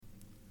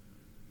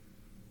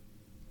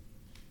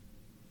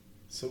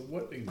So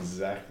what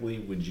exactly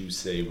would you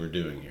say we're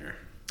doing here?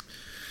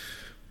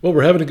 Well,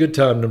 we're having a good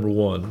time, number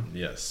one.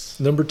 Yes.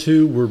 Number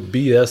two, we're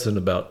BSing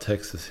about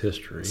Texas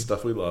history.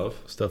 Stuff we love.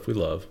 Stuff we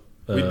love.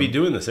 We'd be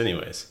doing this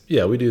anyways.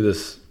 Yeah, we do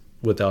this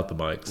without the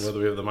mics. Whether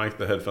we have the mic,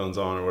 the headphones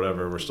on, or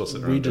whatever, we're still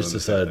sitting around. We just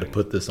decided to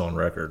put this on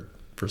record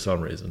for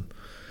some reason.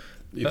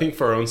 You think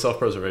for our own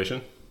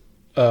self-preservation?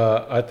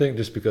 I think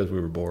just because we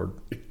were bored.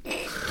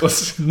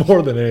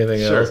 More than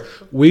anything else. Sure.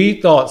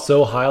 We thought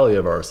so highly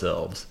of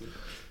ourselves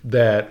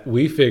that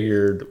we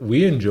figured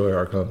we enjoy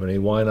our company.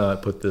 Why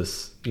not put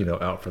this,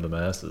 out for the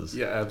masses?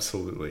 Yeah,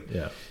 absolutely.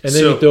 Yeah. And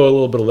then you throw a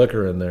little bit of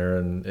liquor in there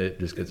and it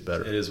just gets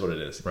better. It is what it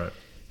is. Right.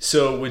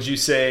 So would you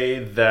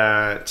say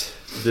that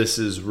this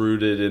is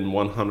rooted in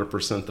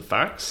 100% the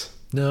facts?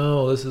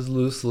 No, this is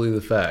loosely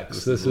the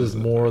facts. This is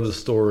more the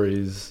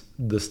stories,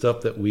 the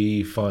stuff that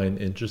we find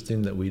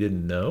interesting that we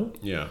didn't know.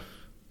 Yeah.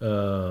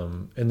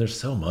 And there's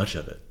so much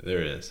of it.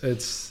 There is.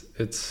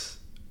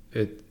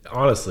 It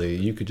honestly,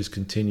 you could just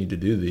continue to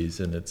do these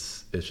and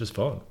it's just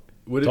fun.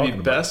 Would it be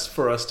best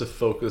for us to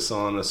focus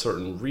on a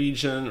certain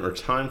region or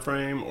time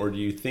frame, or do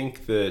you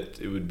think that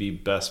it would be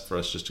best for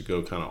us just to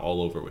go kind of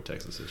all over with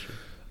Texas history?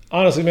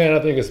 Honestly, man, I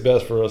think it's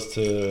best for us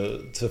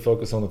to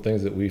focus on the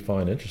things that we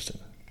find interesting,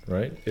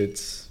 right?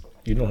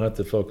 You don't have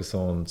to focus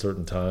on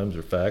certain times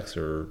or facts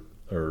or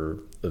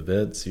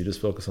events. You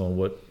just focus on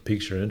what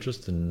piques your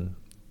interest and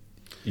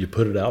you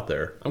put it out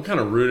there. I'm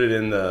kind of rooted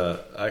in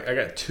I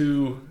got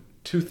two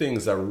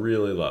things I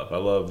really love. I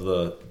love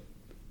the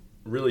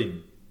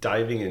really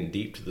diving in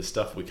deep to the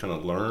stuff we kind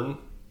of learn,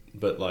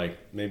 but like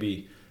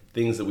maybe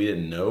things that we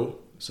didn't know.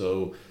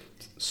 So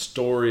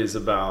stories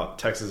about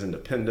Texas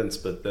independence,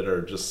 but that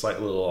are just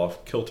slightly a little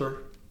off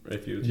kilter,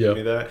 if you give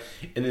me that.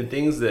 And then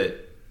things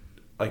that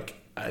like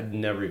I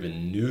never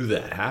even knew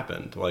that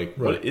happened. Like,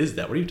 right. What is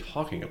that? What are you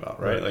talking about?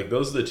 Right? Like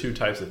those are the two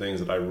types of things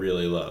that I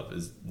really love.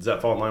 Does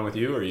that fall in line with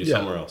you, or are you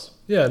somewhere else?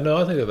 Yeah, no,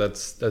 I think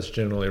that's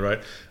generally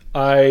right.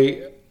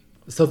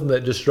 Something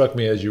that just struck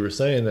me as you were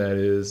saying that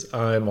is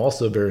I'm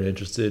also very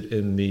interested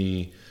in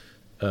the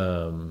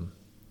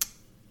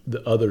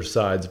other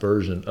side's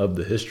version of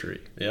the history.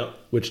 Yeah.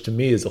 Which to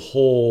me is a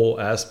whole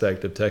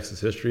aspect of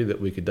Texas history that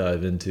we could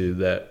dive into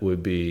that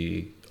would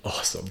be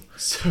awesome.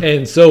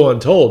 And so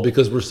untold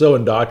because we're so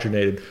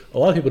indoctrinated. A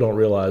lot of people don't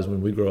realize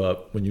when you grow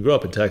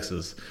up in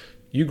Texas,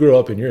 you grow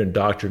up and you're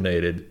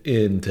indoctrinated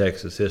in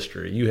Texas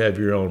history. You have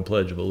your own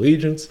Pledge of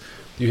Allegiance.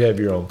 You have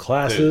your own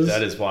classes. Dude,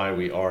 that is why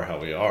we are how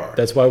we are.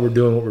 That's why we're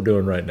doing what we're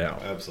doing right now.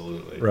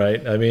 Absolutely.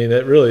 Right? I mean,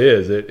 it really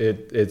is.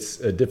 It's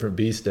a different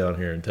beast down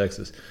here in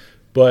Texas.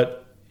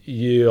 But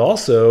you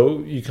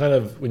kind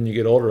of, when you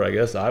get older, I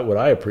guess, what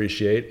I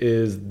appreciate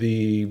is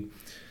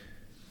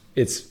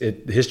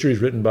history is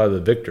written by the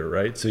victor,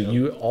 right? So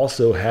you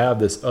also have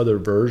this other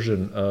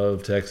version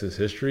of Texas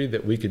history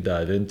that we could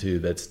dive into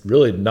that's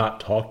really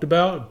not talked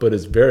about, but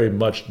is very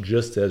much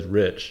just as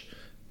rich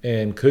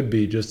and could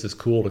be just as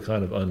cool to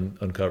kind of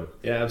uncover.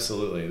 Yeah,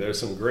 absolutely. There's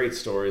some great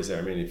stories there.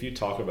 I mean, if you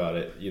talk about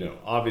it,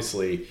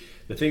 obviously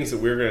the things that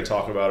we're going to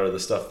talk about are the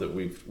stuff that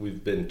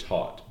we've been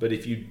taught. But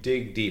if you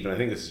dig deep, and I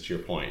think this is to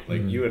your point,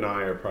 like you and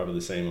I are probably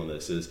the same on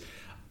this, is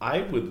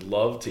I would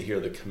love to hear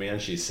the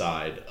Comanche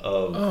side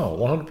of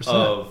 100%.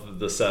 Of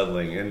the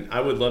settling, and I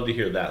would love to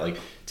hear that. Like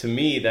to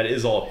me, that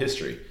is all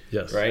history,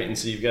 yes, right? And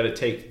so you've got to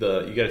take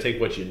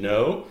what you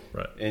know,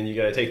 right, and you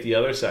got to take the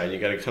other side. And you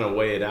got to kind of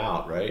weigh it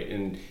out, right?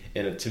 And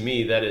to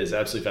me, that is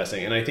absolutely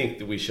fascinating. And I think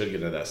that we should get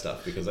into that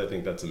stuff because I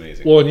think that's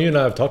amazing. Well, and you and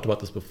I have talked about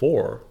this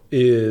before.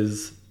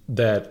 Is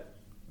that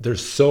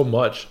there's so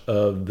much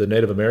of the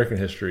Native American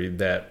history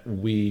that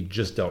we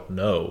just don't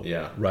know.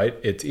 Yeah, right.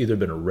 It's either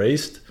been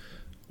erased,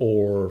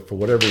 or for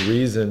whatever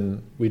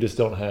reason, we just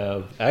don't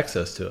have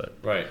access to it.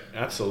 Right,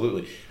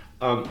 absolutely.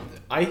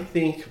 I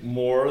think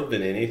more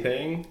than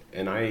anything,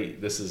 and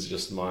this is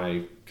just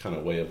my kind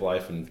of way of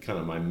life and kind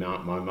of my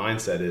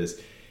mindset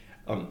is,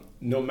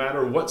 no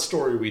matter what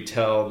story we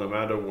tell, no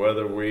matter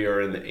whether we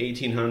are in the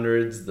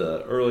 1800s,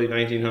 the early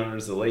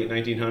 1900s, the late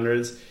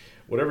 1900s,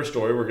 whatever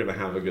story, we're going to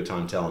have a good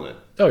time telling it.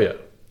 Oh, yeah.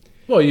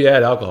 Well, you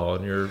add alcohol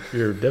and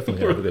you're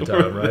definitely having a good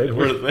time, right?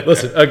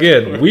 Listen,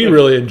 again, we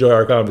really enjoy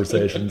our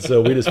conversation,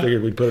 so we just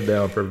figured we'd put it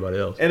down for everybody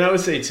else. And I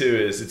would say too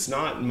is it's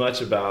not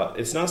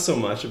so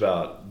much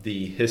about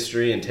the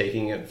history and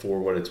taking it for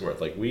what it's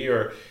worth. Like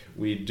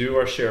we do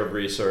our share of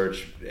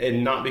research,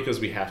 and not because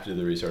we have to do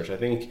the research. I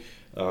think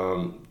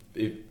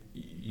if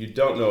you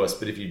don't know us,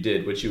 but if you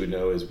did, what you would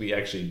know is we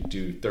actually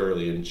do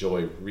thoroughly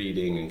enjoy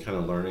reading and kind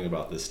of learning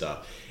about this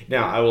stuff.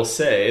 Now, I will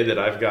say that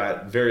I've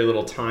got very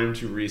little time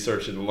to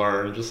research and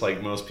learn, just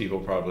like most people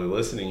probably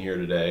listening here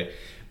today.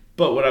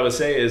 But what I would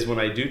say is when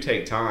I do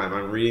take time,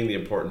 I'm reading the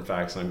important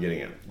facts I'm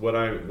getting at. What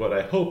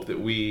I hope that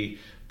we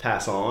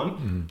pass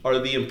on are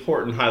the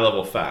important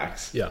high-level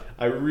facts. Yeah.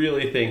 I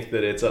really think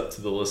that it's up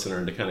to the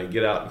listener to kind of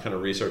get out and kind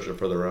of research it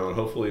for their own.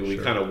 Hopefully we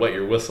kind of wet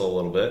your whistle a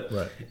little bit,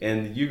 right,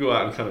 and you go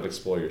out and kind of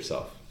explore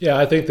yourself. Yeah,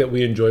 I think that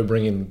we enjoy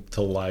bringing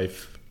to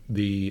life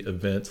the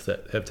events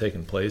that have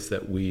taken place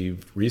that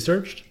we've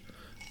researched,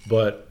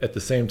 but at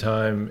the same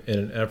time, in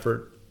an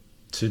effort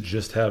to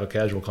just have a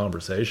casual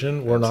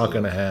conversation. We're not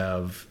going to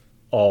have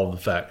all the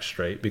facts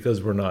straight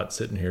because we're not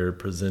sitting here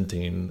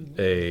presenting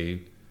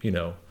a,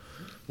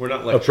 we're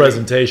not lecturing. A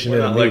presentation. We're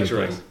not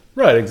lecturing.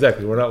 Right,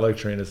 exactly. We're not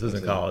lecturing. This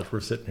isn't college. We're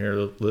sitting here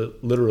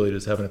literally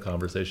just having a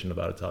conversation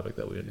about a topic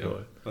that we enjoy.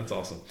 Yeah, that's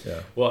awesome.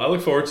 Yeah. Well, I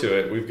look forward to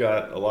it. We've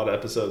got a lot of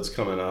episodes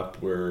coming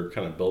up. We're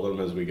kind of building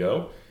them as we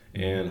go.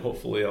 And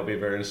hopefully I'll be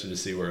very interested to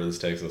see where this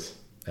takes us.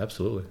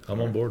 Absolutely.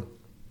 I'm on board.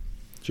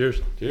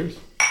 Cheers. Cheers.